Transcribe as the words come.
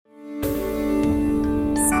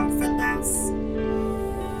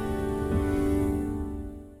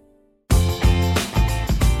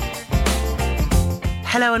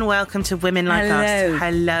Hello and welcome to Women Like Hello. Us.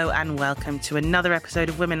 Hello and welcome to another episode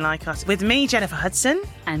of Women Like Us with me, Jennifer Hudson.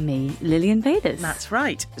 And me, Lillian Bathers. That's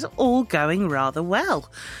right. It's all going rather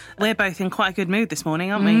well. We're both in quite a good mood this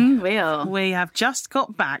morning, aren't we? We are. We have just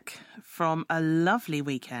got back from a lovely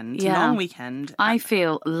weekend, Yeah. long weekend. I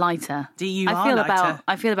feel lighter.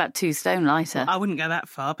 I feel about 2 stone lighter. I wouldn't go that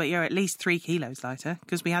far, but you're at least 3 kilos lighter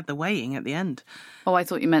because we had the weighing at the end. Oh, I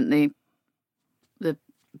thought you meant the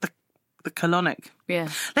The colonic. yeah.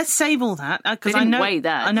 Let's save all that because They I didn't know. weigh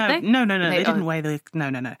that, I know. did they? No. They- They didn't weigh the.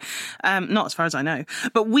 No. Not as far as I know.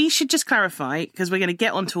 But we should just clarify because we're going to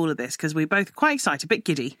get onto all of this because we're both quite excited, a bit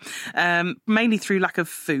giddy, mainly through lack of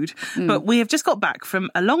food. But we have just got back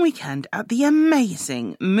from a long weekend at the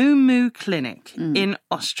amazing Moo Moo Clinic in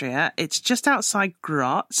Austria. It's just outside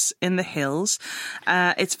Graz in the hills.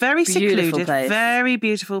 It's very Beautiful secluded, place. very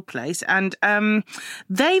beautiful place, and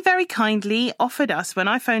they very kindly offered us when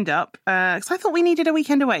I phoned up because I thought we needed a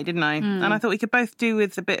weekend away, didn't I? And I thought we could both do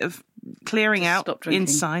with a bit of clearing out Stop drinking.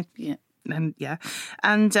 inside. Yeah.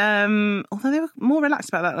 And although they were more relaxed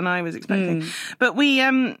about that than I was expecting, but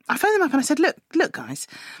I phoned them up and I said, look, guys,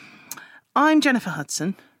 I'm Jennifer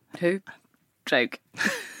Hudson. Who? Joke.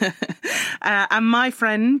 And my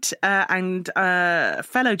friend and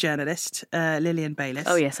fellow journalist, Lillian Bayliss.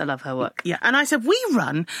 Oh, yes, I love her work. Yeah, and I said, we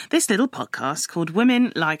run this little podcast called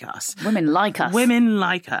Women Like Us. Women like us. Women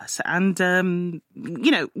Like Us. And,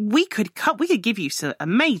 we could give you a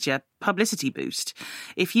major publicity boost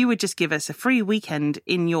if you would just give us a free weekend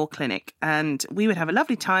in your clinic and we would have a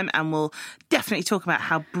lovely time and we'll definitely talk about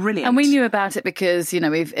how brilliant. And we knew about it because,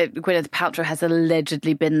 Gwyneth Paltrow has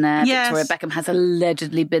allegedly been there. Yes. Victoria Beckham has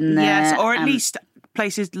allegedly been there. Yes, or at least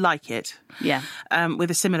places like it. Yeah. With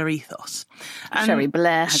a similar ethos. And Sherry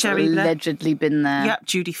Blair has allegedly been there. Yep,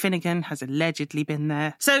 Judy Finnegan has allegedly been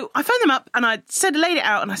there. So I phoned them up and I laid it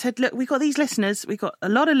out and I said, look, we've got these listeners. We've got a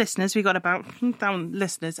lot of listeners. We've got about 1,000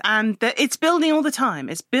 listeners. And it's building all the time.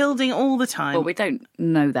 It's building all the time. Well, we don't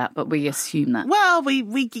know that, but we assume that. Well,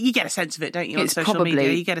 you get a sense of it, don't you, on It's social probably-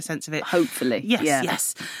 media? You get a sense of it. Hopefully. Yes, Yeah.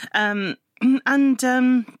 yes. And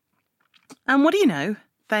what do you know?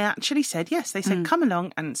 They actually said yes. They said, come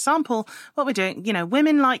along and sample what we're doing.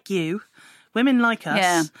 Women like you, women like us.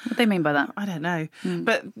 Yeah. What do they mean by that? I don't know,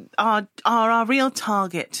 but are our real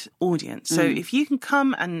target audience. So if you can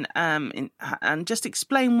come and just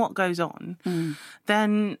explain what goes on,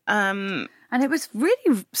 then And it was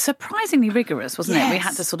really surprisingly rigorous, wasn't it? We Yes.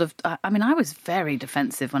 had to sort of... I was very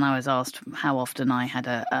defensive when I was asked how often I had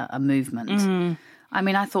a movement.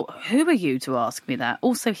 I thought, who are you to ask me that?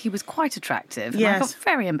 Also, he was quite attractive. And I Yes. got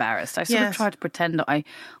very embarrassed. I sort of Yes. tried to pretend that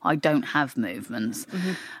I don't have movements. Which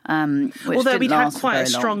although didn't we'd had last for quite a very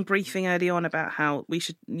long. strong briefing early on about how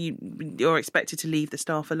you're expected to leave the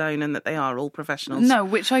staff alone and that they are all professionals. No,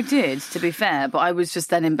 which I did, to be fair, but I was just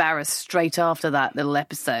then embarrassed straight after that little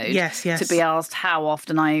episode. Yes. To be asked how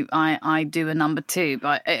often I do a number 2.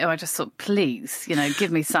 But I just thought, please,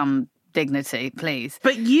 give me some dignity, please.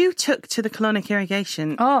 But you took to the colonic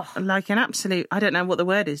irrigation like an absolute, I don't know what the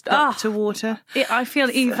word is, duck to water. I feel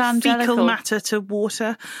evangelical. Fecal matter to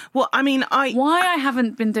water. Well, Why I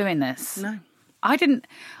haven't been doing this? No. I didn't.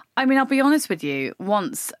 I'll be honest with you.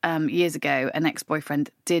 Once, years ago, an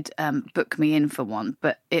ex-boyfriend did book me in for one,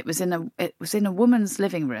 but it was in a woman's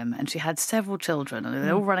living room, and she had several children, and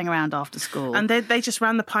they were all running around after school. And they just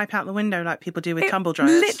ran the pipe out the window like people do with tumble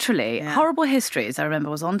dryers. Literally, Horrible Histories, I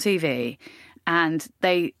remember, was on TV, and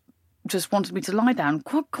they just wanted me to lie down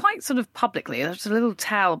quite sort of publicly. There was a little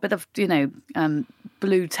towel, a bit of,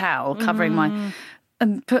 blue towel covering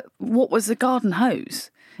and put what was a garden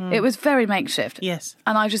hose. It was very makeshift. Yes.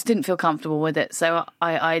 And I just didn't feel comfortable with it, so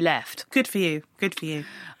I left. Good for you. Good for you.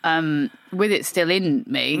 With it still in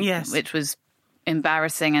me, Yes. which was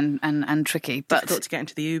embarrassing and tricky. But, Difficult to get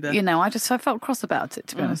into the Uber. I felt cross about it,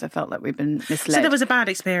 to be honest. I felt like we'd been misled. So there was a bad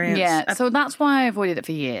experience. Yeah, so that's why I avoided it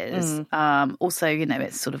for years. Also,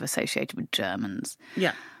 it's sort of associated with Germans.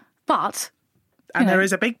 Yeah. But... And there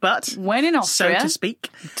is a big but. When in Austria, so to speak.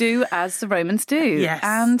 do as the Romans do. Yes.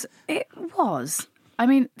 And it was...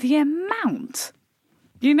 the amount...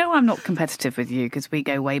 I'm not competitive with you because we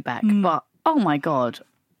go way back, but, oh my God,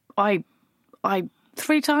 I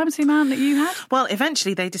 3 times the amount that you had? Well,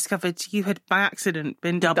 eventually they discovered you had by accident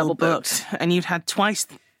been double booked and you'd had twice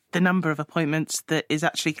the number of appointments that is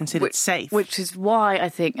actually considered safe. Which is why I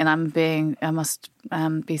think, and I must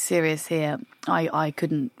be serious here, I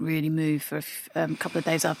couldn't really move for a couple of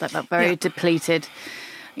days after that. I felt very depleted.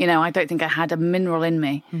 I don't think I had a mineral in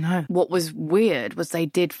me. No. What was weird was they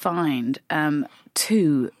did find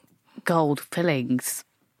 2 gold fillings.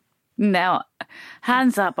 Now,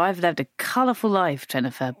 hands up, I've lived a colourful life,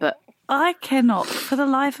 Jennifer, but I cannot, for the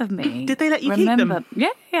life of me. Did they let you keep them? Yeah.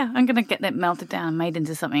 I'm going to get them melted down and made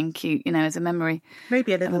into something cute, as a memory.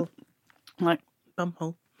 Maybe a little Like,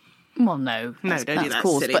 bumhole. Well, no. No, don't do that.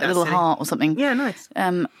 Coarse, Silly, but a little silly. heart or something. Yeah, nice.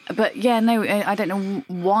 But yeah, no, I don't know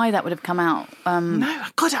why that would have come out. No,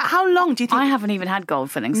 God, how long do you think? I haven't even had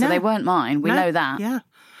gold fillings, so No. they weren't mine. We No, know that. Yeah.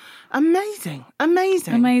 Amazing.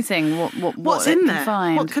 Amazing. What's it in can there?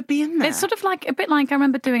 Find. What could be in there? It's sort of like a bit like I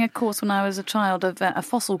remember doing a course when I was a child of a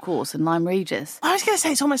fossil course in Lyme Regis. I was going to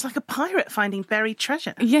say it's almost like a pirate finding buried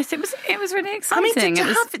treasure. Yes, it was really I exciting. mean,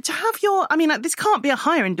 to have your... I mean, like, this can't be a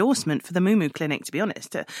higher endorsement for the Moo Moo Clinic, to be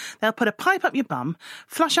honest. They'll put a pipe up your bum,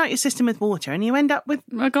 flush out your system with water, and you end up with...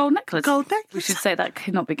 a gold necklace. Gold necklace. We should say that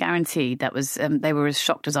could not be guaranteed. That was they were as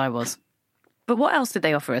shocked as I was. But what else did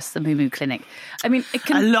they offer us, the Moo Moo Clinic? I mean,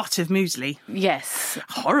 A lot of muesli. Yes.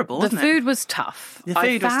 Horrible, The wasn't it? food was tough.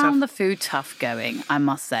 I found the food tough going, I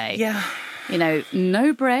must say. Yeah.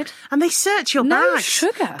 No bread. And they search your No bags.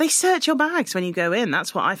 sugar. They search your bags when you go in.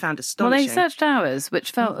 That's what I found Well, astonishing. they searched ours,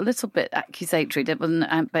 which felt a little bit accusatory. It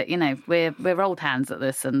wasn't, but we're old hands at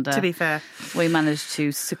this, and To be fair. we managed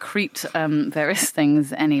to secrete various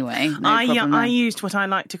things anyway. No problem I there. used what I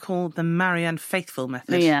like to call the Marianne Faithfull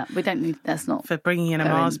method Yeah, we don't need. That's not for bringing in a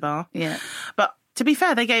going. Mars bar. Yeah. But to be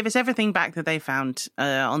fair, they gave us everything back that they found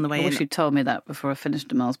on the way I in. wish you'd told me that before I finished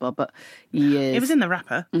the Mars bar, but yes. It was in the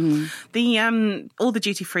wrapper. Mm-hmm. The all the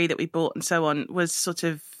duty free that we bought and so on was sort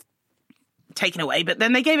of taken away, but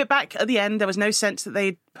then they gave it back at the end. There was no sense that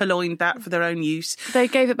they'd purloined that for their own use. They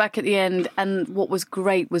gave it back at the end, and what was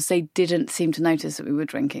great was they didn't seem to notice that we were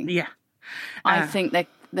drinking. Yeah. I think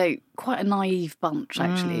they're quite a naive bunch,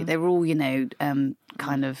 actually. They were all,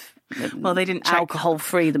 kind of Well, they didn't check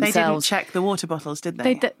alcohol-free They didn't themselves. check the water bottles, did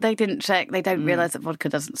they? They didn't check. They don't realise that vodka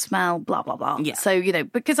doesn't smell, blah, blah, blah. Yeah. So,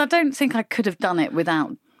 because I don't think I could have done it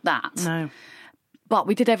without that. No. But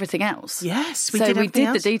we did everything else. Yes, we so did we everything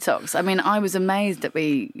did else. the detox. I mean, I was amazed that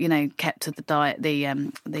we, kept to the diet,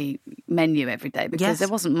 the menu every day, because Yes. there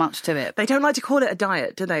wasn't much to it. They don't like to call it a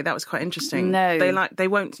diet, do they? That was quite interesting. No. They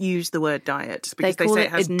won't use the word diet because They call say it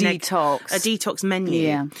it has a detox. a detox menu,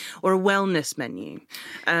 Yeah. or a wellness menu,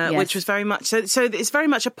 Yes. which was very much so it's very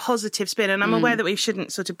much a positive spin. And I'm aware that we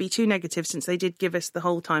shouldn't sort of be too negative since they did give us the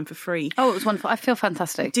whole time for free. Oh, it was wonderful. I feel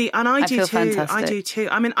fantastic. I feel too. fantastic. I do too.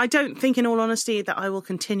 I mean, I don't think, in all honesty, that I will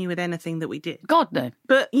continue with anything that we did. God, no.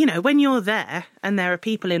 But, when you're there and there are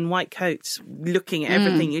people in white coats looking at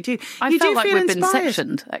everything you do, I you felt do like feel we've been inspired.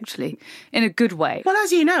 sectioned, actually, in a good way. Well,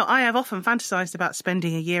 as you know, I have often fantasised about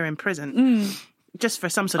spending a year in prison. Just for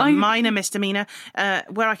some sort of minor misdemeanour,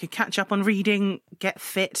 where I could catch up on reading, get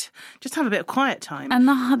fit, just have a bit of quiet time. And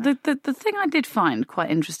the thing I did find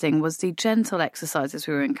quite interesting was the gentle exercises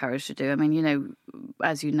we were encouraged to do. I mean,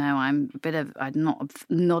 as you know, I'm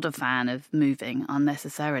not a fan of moving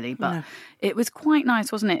unnecessarily, but it was quite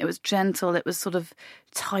nice, wasn't it? It was gentle. It was sort of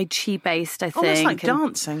Tai Chi based, I think. Almost like and-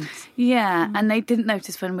 dancing. Yeah, and they didn't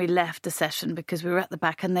notice when we left the session because we were at the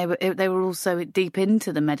back, and they were also deep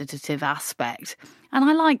into the meditative aspect. And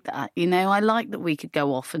I like that, I like that we could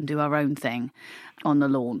go off and do our own thing on the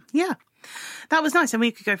lawn. Yeah. That was nice, and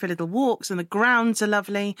we could go for little walks, and the grounds are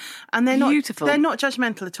lovely, and they're Beautiful. They're not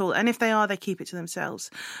judgmental at all, and if they are, they keep it to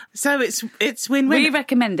themselves. So it's win-win. We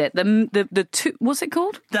recommend it. The two, what's it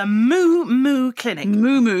called? The Moo Moo Clinic,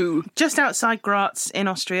 Moo Moo. just outside Graz in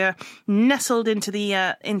Austria, nestled into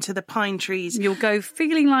the pine trees. You'll go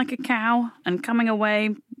feeling like a cow and coming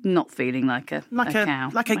away not feeling like a cow,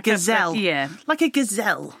 like a gazelle. Yeah. Like a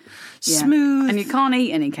gazelle, Yeah. smooth. And you can't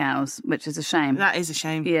eat any cows, which is a shame. That is a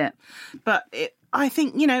shame. Yeah. But I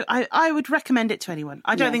think, I would recommend it to anyone.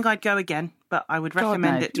 I don't Yeah. think I'd go again, but I would God,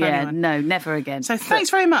 recommend no. it to yeah, anyone. no, never again. So thanks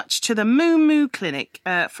very much to the Moo Moo Clinic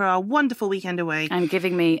for our wonderful weekend away. And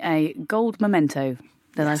giving me a gold memento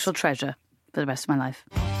that I shall treasure for the rest of my life.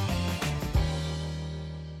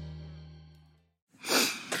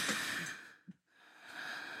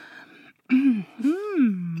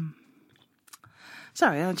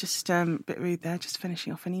 Sorry, I'm just a bit rude there, just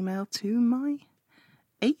finishing off an email to my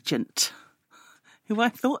agent, who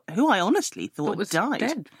I honestly thought was died.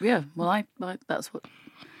 dead. Yeah, well, I that's what...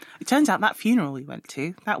 It turns out that funeral we went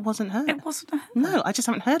to, that wasn't her. It wasn't her. No, I just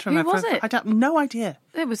haven't heard from Who her. was it? I don't, no idea.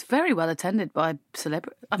 It was very well attended by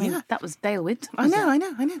celebrity. I mean, Yeah. that was Dale Winton. I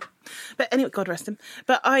know. But anyway, God rest him.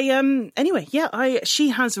 But she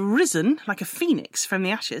has risen like a phoenix from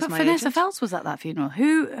the ashes. But my Vanessa agent. Feltz was at that funeral.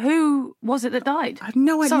 Who was it that died? I have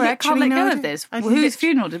no idea. Sorry, I can't Literally let go no of idea. this. I Whose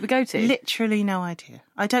funeral did we go to? Literally no idea.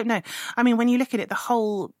 I don't know. I mean, when you look at it, the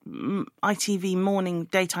whole ITV morning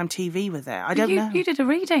daytime TV were there. I don't know. You did a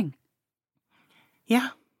reading. Yeah,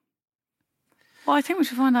 Well, I think we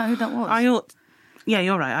should find out who that was. I ought. Yeah,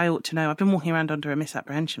 you're right. I ought to know. I've been walking around under a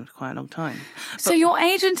misapprehension for quite a long time. So your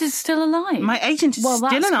agent is still alive? My agent is still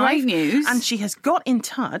alive. Great news. And she has got in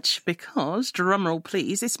touch because, drumroll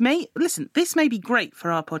please, this may be great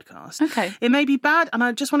for our podcast. Okay. It may be bad, and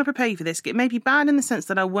I just want to prepare you for this. It may be bad in the sense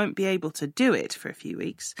that I won't be able to do it for a few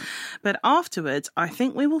weeks. But afterwards, I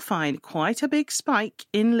think we will find quite a big spike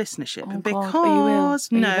in listenership. Oh, because, God.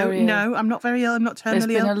 Are you ill? No, I'm not very ill. I'm not terminally ill.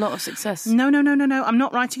 There's been a lot of success. No. I'm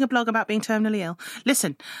not writing a blog about being terminally ill.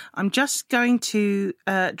 Listen, I'm just going to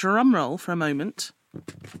drum roll for a moment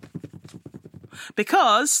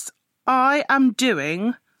because I am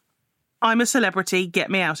doing I'm a Celebrity,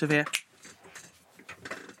 Get Me Out of Here.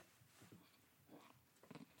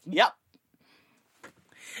 Yep.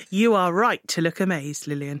 You are right to look amazed,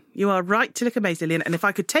 Lillian. You are right to look amazed, Lillian. And if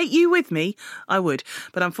I could take you with me, I would.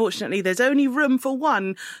 But unfortunately, there's only room for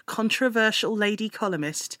one controversial lady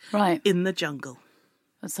columnist in the jungle.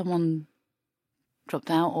 Has someone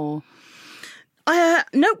dropped out or... No, I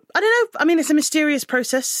don't know. I mean, it's a mysterious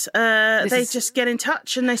process. They just get in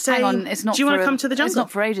touch and they say, hang on, it's not do you want to come to the jungle? It's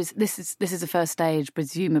not for ages. This is the first stage,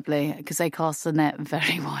 presumably, because they cast the net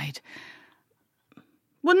very wide.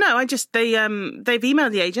 Well, no, they've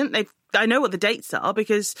emailed the agent. I know what the dates are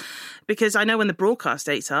because I know when the broadcast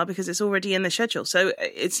dates are because it's already in the schedule. So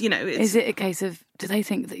it's. Is it a case of, do they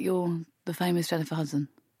think that you're the famous Jennifer Hudson?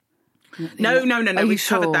 No. We've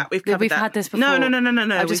sure? covered that. We've had this before.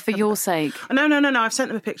 No. Just for your sake. No. I've sent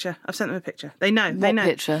them a picture. They know. What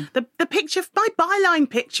picture? The picture, my byline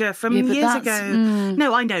picture from years ago.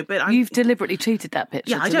 No, I know, but you've deliberately cheated that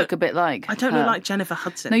picture to look a bit like. I don't look like Jennifer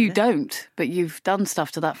Hudson. No, you don't. But you've done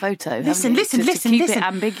stuff to that photo. Listen. To keep it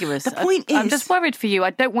ambiguous. The point is, I'm just worried for you. I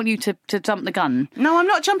don't want you to jump the gun. No, I'm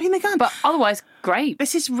not jumping the gun. But otherwise, great.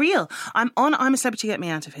 This is real. I'm a Celebrity, Get Me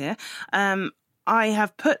Out of Here. I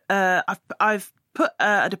have put I've put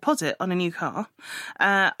a deposit on a new car.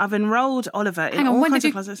 I've enrolled Oliver in all kinds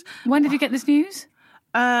of classes. When did you get this news?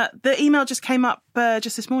 The email just came up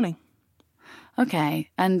just this morning. Okay,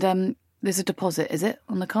 and there's a deposit, is it,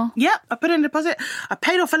 on the car? Yep, I put in a deposit. I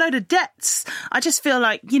paid off a load of debts. I just feel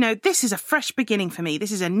like, this is a fresh beginning for me.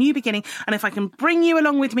 This is a new beginning. And if I can bring you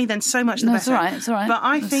along with me, then so much the better. It's all right. But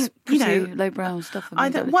I think, lowbrow stuff.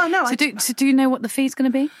 So do you know what the fee's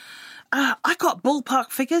going to be? I got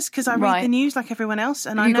ballpark figures because I read the news like everyone else.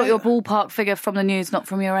 And you got your ballpark figure from the news, not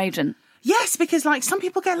from your agent? Yes, because some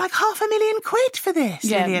people get £500,000 for this.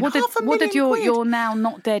 Yeah. Lillian. What did your now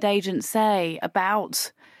not dead agent say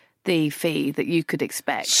about the fee that you could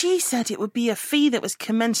expect? She said it would be a fee that was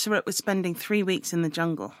commensurate with spending 3 weeks in the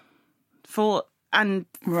jungle for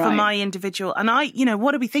my individual. And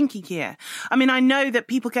what are we thinking here? I mean, I know that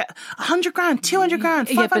people get $100,000, $200,000,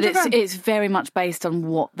 $500,000. Yeah, but it's very much based on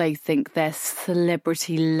what they think their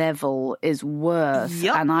celebrity level is worth.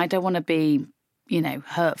 Yep. And I don't want to be,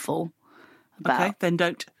 hurtful about. Okay, then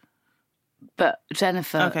don't. But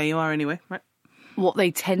Jennifer. Okay, you are anyway. Right. What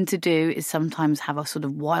they tend to do is sometimes have a sort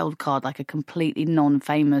of wild card, like a completely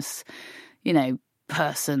non-famous,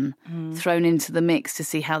 person thrown into the mix to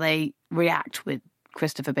see how they react with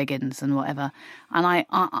Christopher Biggins and whatever. And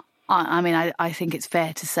I think it's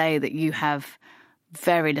fair to say that you have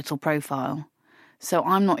very little profile. So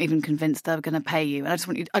I'm not even convinced they're going to pay you. And I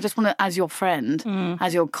just want to, as your friend,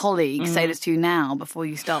 as your colleague, say this to you now before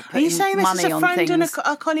you start putting money on things. Are you saying this as a friend and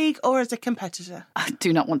a colleague or as a competitor? I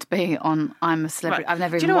do not want to be on I'm a Celebrity. Right. I've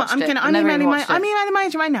never even watched it. I'm emailing my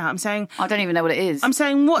agent right now. I'm saying... I don't even know what it is. I'm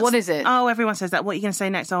saying what is it? Oh, everyone says that. What are you going to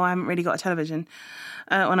say next? Oh, I haven't really got a television.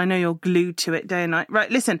 When I know you're glued to it day and night.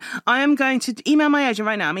 Right, listen, I am going to email my agent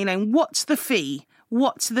right now. I'm emailing, what's the fee?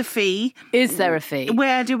 What's the fee? Is there a fee?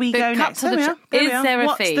 Where do we go next? Is there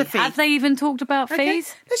a fee? Have they even talked about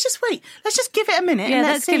fees? Let's just wait. Let's just give it a minute. Yeah,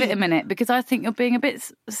 let's give it a minute because I think you're being a bit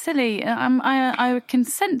silly. I can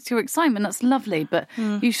sense your excitement. That's lovely, but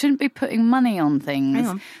you shouldn't be putting money on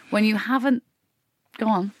things when you haven't. Go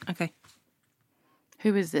on. Okay.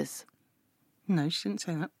 Who is this? No, she didn't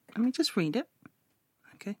say that. Let me just read it.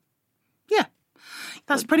 Okay. Yeah,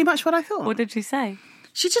 that's pretty much what I thought. What did she say?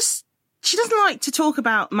 She doesn't like to talk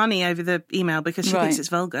about money over the email because she thinks it's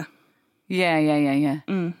vulgar. Yeah.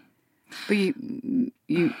 But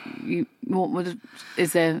what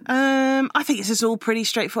is there? I think this is all pretty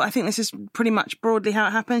straightforward. I think this is pretty much broadly how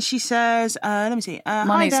it happens. She says, let me see.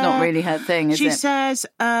 Money's not really her thing, is it? She says,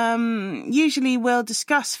 usually we'll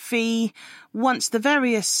discuss fee once the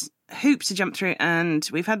various hoops to jump through, and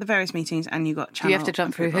we've had the various meetings, and you got channel. Do you have to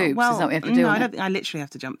jump through hoops? Well, is that what you have to do? No, I don't think I literally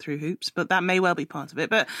have to jump through hoops, but that may well be part of it.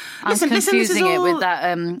 But I'm confusing it with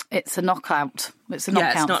that. It's a knockout. It's a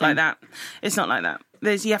knockout. Yeah, it's not like that. It's not like that.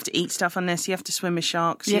 you have to eat stuff on this. You have to swim with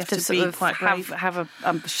sharks. You have to sort be of quite brave. have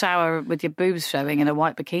a shower with your boobs showing in a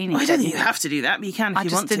white bikini. I don't think you have to do that, but you can if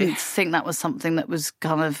you want to. I just didn't think that was something that was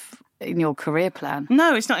kind of in your career plan.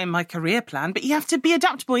 No, it's not in my career plan, but you have to be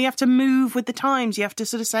adaptable. You have to move with the times. You have to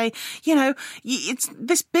sort of say, it's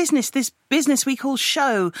this business we call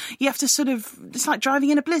show. You have to sort of, it's like driving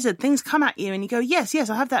in a blizzard. Things come at you and you go, yes,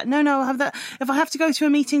 I have that. No, I have that. If I have to go to a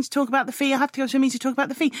meeting to talk about the fee, I have to go to a meeting to talk about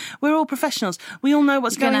the fee. We're all professionals. We all know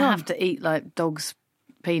what's going on. You're going to have to eat like dog's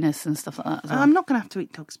penis and stuff like that as well. I'm not going to have to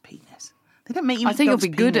eat dog's penis. They don't make you eat I think you'll dog's be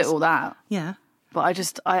good penis. at all that. Yeah. But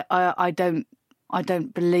I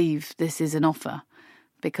don't believe this is an offer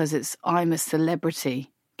because it's I'm a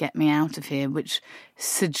celebrity, get me out of here, which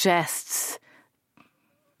suggests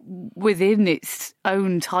within its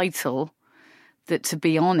own title that to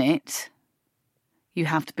be on it, you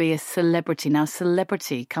have to be a celebrity. Now,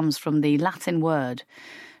 celebrity comes from the Latin word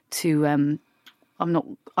to, I'm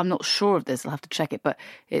not sure of this, I'll have to check it, but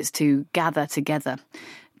it's to gather together.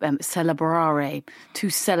 Celebrare, to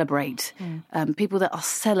celebrate, people that are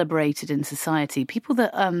celebrated in society, people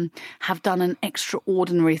that have done an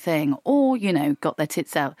extraordinary thing or, got their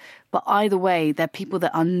tits out. But either way, they're people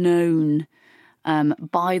that are known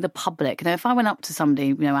by the public. Now, if I went up to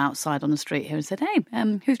somebody, outside on the street here and said, hey,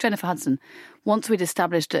 who's Jennifer Hudson? Once we'd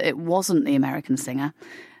established that it wasn't the American singer,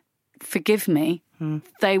 forgive me,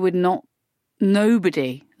 they would not,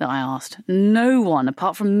 nobody that I asked, no one,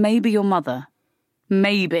 apart from maybe your mother,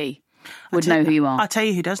 maybe would know who you are. I'll tell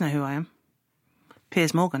you who does know who I am.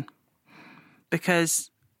 Piers Morgan. Because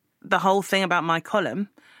the whole thing about my column,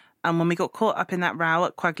 and when we got caught up in that row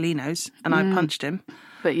at Quaglino's and I punched him.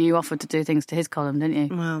 But you offered to do things to his column,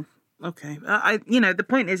 didn't you? Well, okay. The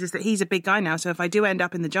point is that he's a big guy now, so if I do end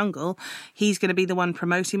up in the jungle, he's going to be the one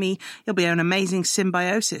promoting me. It'll be an amazing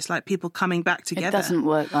symbiosis, like people coming back together. It doesn't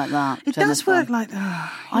work like that. It does work like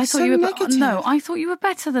that. I thought you were negative. No, I thought you were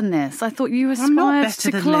better than this. I thought you aspired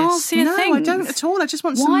to classier things. No, I don't at all. I just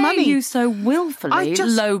want some money. Why are you so willfully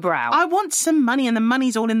lowbrow? I want some money, and the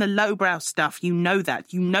money's all in the lowbrow stuff. You know that.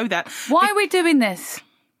 Why are we doing this?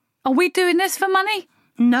 Are we doing this for money?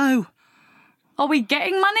 No. Are we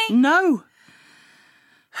getting money? No.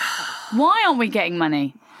 Why aren't we getting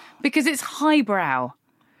money? Because it's highbrow.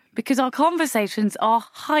 Because our conversations are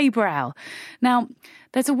highbrow. Now,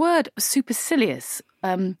 there's a word, supercilious,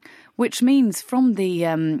 which means from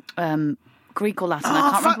the Greek or Latin.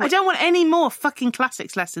 I don't want any more fucking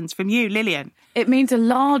classics lessons from you, Lillian. It means a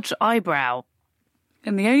large eyebrow.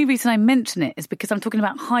 And the only reason I mention it is because I'm talking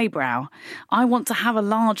about highbrow. I want to have a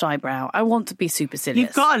large eyebrow. I want to be supercilious.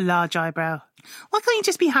 You've got a large eyebrow. Why can't you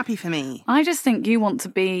just be happy for me? I just think you want to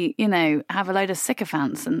be, have a load of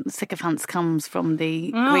sycophants, and sycophants comes from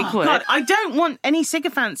the Greek word. God, I don't want any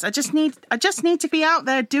sycophants. I just need to be out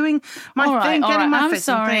there doing my thing, getting my fist.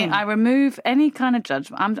 I'm sorry. I remove any kind of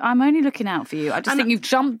judgment. I'm only looking out for you. I just think you've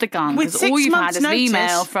jumped the gun because all you've had is an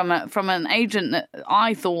email from an agent that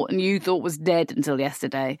I thought and you thought was dead until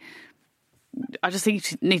yesterday. I just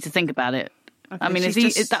think you need to think about it. Okay, I mean,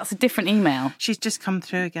 that's a different email. She's just come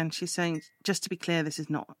through again. She's saying, just to be clear, this is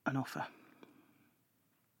not an offer.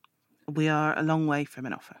 We are a long way from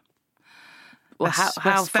an offer. Well, how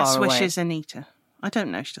far best away? Wishes, Anita. I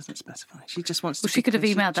don't know. She doesn't specify. She just wants to. Well, she could have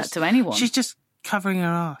emailed that to anyone. She's just covering her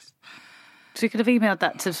ass. She could have emailed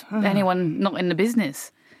that to anyone not in the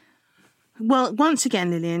business. Well, once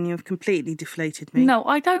again, Lillian, you've completely deflated me. No,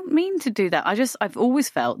 I don't mean to do that. I've always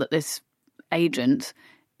felt that this agent,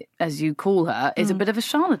 as you call her, is a bit of a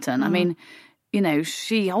charlatan. I mean,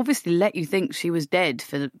 she obviously let you think she was dead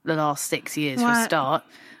for the last 6 years for a start.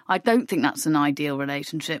 I don't think that's an ideal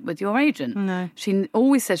relationship with your agent. No. She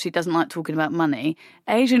always says she doesn't like talking about money.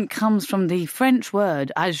 Agent comes from the French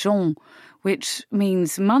word agent, which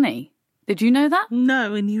means money. Did you know that?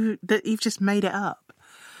 No, and you've just made it up.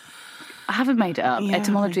 I haven't made it up. Yeah,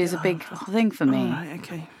 Etymology is a big thing for me. All right,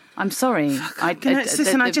 okay. I'm sorry. Don't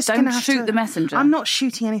shoot the messenger. I'm not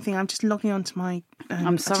shooting anything. I'm just logging onto my.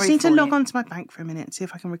 I'm sorry. I just need to log onto my bank for a minute and see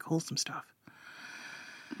if I can recall some stuff.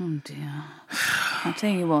 Oh dear. I'll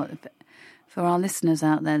tell you what. For our listeners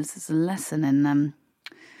out there, this is a lesson in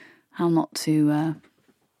how not to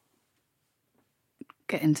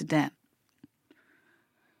get into debt.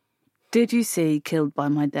 Did you see Killed by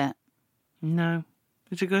My Debt? No.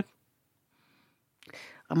 Is it good?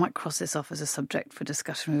 I might cross this off as a subject for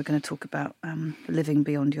discussion. We were going to talk about living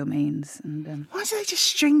beyond your means. And why do they just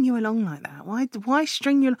string you along like that? Why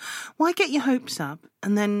string you? Why get your hopes up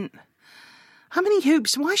and then? How many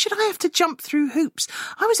hoops? Why should I have to jump through hoops?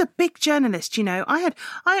 I was a big journalist, when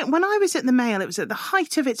I was at the Mail, it was at the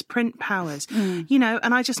height of its print powers,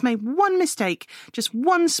 and I just made one mistake, just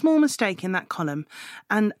one small mistake in that column.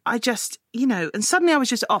 And I just, and suddenly I was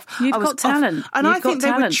just off. You've I was got talent. And You've I think got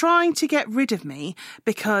they were talent. trying to get rid of me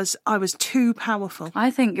because I was too powerful.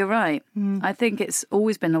 I think you're right. I think it's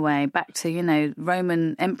always been the way back to,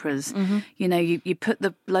 Roman emperors. You put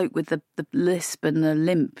the bloke with the lisp and the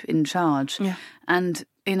limp in charge. Yeah. And,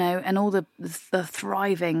 and all the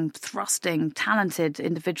thriving, thrusting, talented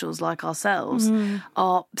individuals like ourselves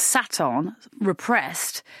are sat on,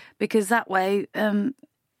 repressed, because that way, the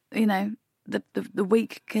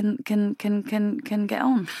weak can get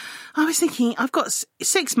on. I was thinking, I've got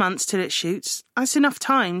 6 months till it shoots. That's enough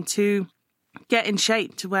time to get in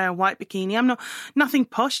shape to wear a white bikini. I'm nothing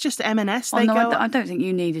posh, just M&S. I don't think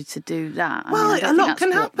you needed to do that. Well, a lot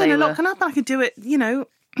can happen. I could do it,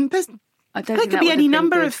 there's... I don't there think could that be would any have been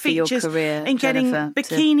number good of for your features career, in getting Jennifer,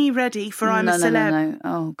 bikini ready for I'm a Celeb. No.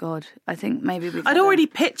 Oh, God. I think maybe I'd already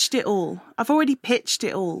pitched it all. I've already pitched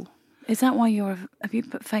it all. Is that why have you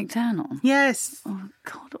put fake tan on? Yes. Oh,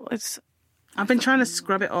 God. I've been trying to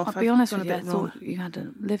scrub it off. I'll be honest with you, I thought you had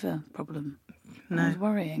a liver problem. No. I was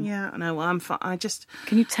worrying. Yeah, I know. Well, I'm fine.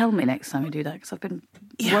 Can you tell me next time you do that? Because I've been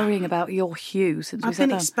worrying about your hue since we sat down. I've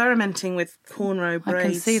been experimenting with cornrow braids. I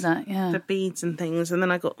can see that, yeah. The beads and things. And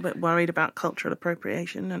then I got a bit worried about cultural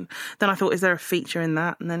appropriation. And then I thought, is there a feature in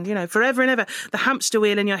that? And then, forever and ever, the hamster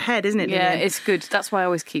wheel in your head, isn't it? Yeah, Lily? it's good. That's why I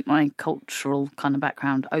always keep my cultural kind of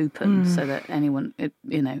background open so that anyone,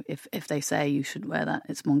 if they say you shouldn't wear that,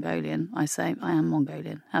 it's Mongolian. I say, I am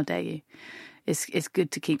Mongolian. How dare you? It's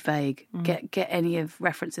good to keep vague. Get any of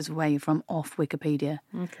references of where you're from off Wikipedia.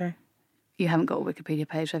 Okay. You haven't got a Wikipedia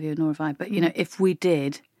page, have you? Nor have I. But, if we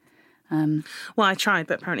did... well, I tried,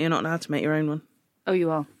 but apparently you're not allowed to make your own one. Oh,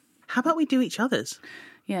 you are? How about we do each other's?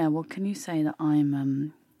 Yeah, well, can you say that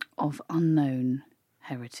I'm of unknown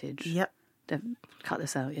heritage? Yep. Cut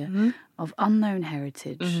this out, yeah? Of unknown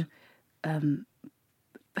heritage.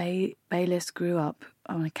 Baylis grew up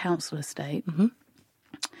on a council estate.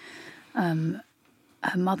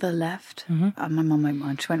 Her mother left. My mum won't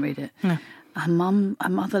mind. She won't read it. No. Her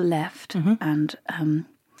mother left, and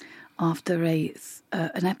after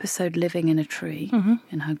an episode living in a tree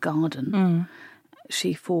in her garden,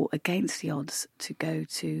 she fought against the odds to go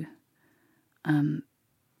to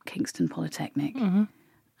Kingston Polytechnic,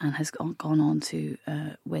 and has gone on to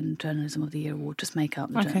win Journalism of the Year award. Just make up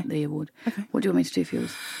the award. Okay. What do you want me to do for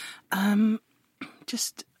yours?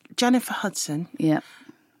 Just Jennifer Hudson. Yeah.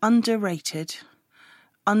 Underrated,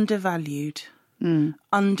 undervalued,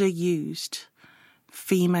 underused,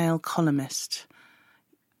 female columnist.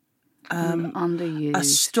 Underused. A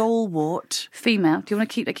stalwart. Female. Do you want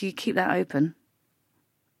to keep that open?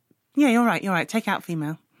 Yeah, you're right. Take out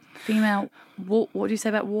female. Female. What do you say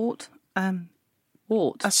about wart?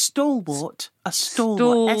 Wart. A stalwart.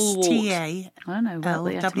 Stalwart. S-T-A. I don't know what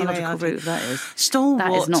the etymological root of that is. Stalwart.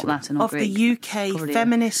 That is not Latin or of Greek. The UK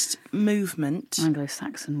feminist movement.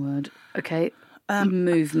 Anglo-Saxon word. Okay.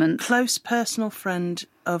 Movement. Close personal friend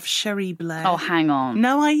of Cherie Blair. Oh, hang on.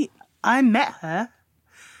 No, I met her.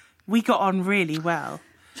 We got on really well.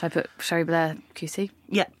 Should I put Cherie Blair QC?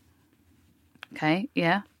 Yeah. Okay,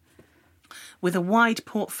 yeah. With a wide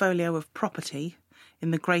portfolio of property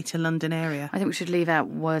in the Greater London area. I think we should leave out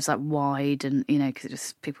words like wide and, because it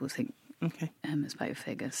just people think it's about your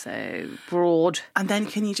figure. So broad. And then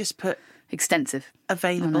can you just put... Extensive.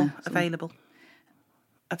 Available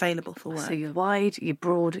for work. So you're wide, you're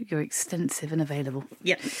broad, you're extensive and available.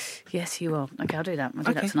 Yeah. Yes, you are. Okay, I'll do that. I'll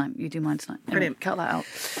do that tonight. You do mine tonight. Brilliant. Cut that out.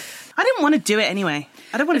 I didn't want to do it anyway.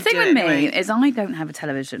 I don't want to do it The thing with anyway. me is I don't have a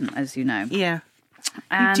television, as you know. Yeah.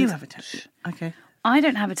 And you do have a television. Okay. I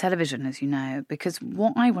don't have a television, as you know, because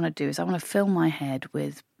what I want to do is I want to fill my head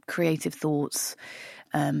with creative thoughts,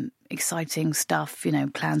 exciting stuff,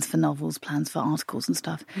 plans for novels, plans for articles and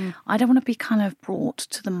stuff. I don't want to be kind of brought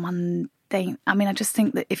to the mundane. I mean, I just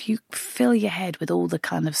think that if you fill your head with all the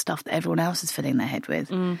kind of stuff that everyone else is filling their head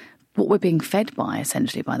with, what we're being fed by,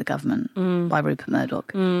 essentially, by the government, by Rupert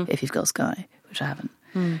Murdoch, if you've got Sky, which I haven't.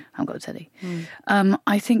 I haven't got a telly.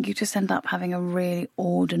 I think you just end up having a really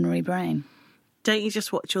ordinary brain. Don't you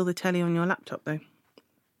just watch all the telly on your laptop, though?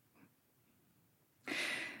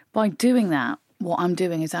 By doing that, what I'm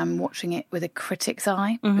doing is I'm watching it with a critic's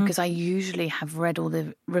eye, because I usually have read all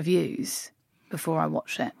the reviews before I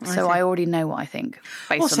watch it. So I already know what I think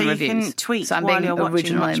based on the reviews. Also, you can tweet so I'm while being you're watching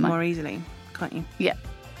original much in more easily, can't you? Yeah.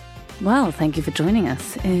 Well, thank you for joining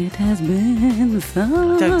us. It has been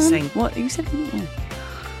fun. Don't sing. What? You said... Oh.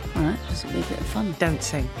 All right, just be a bit of fun. Don't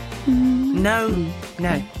sing. No.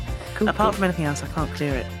 Okay. Cool. Apart from anything else, I can't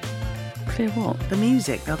clear it. Clear what? The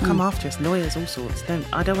music. They'll come after us. Lawyers, all sorts.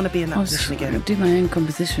 I don't want to be in that position again. Do my own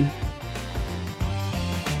composition.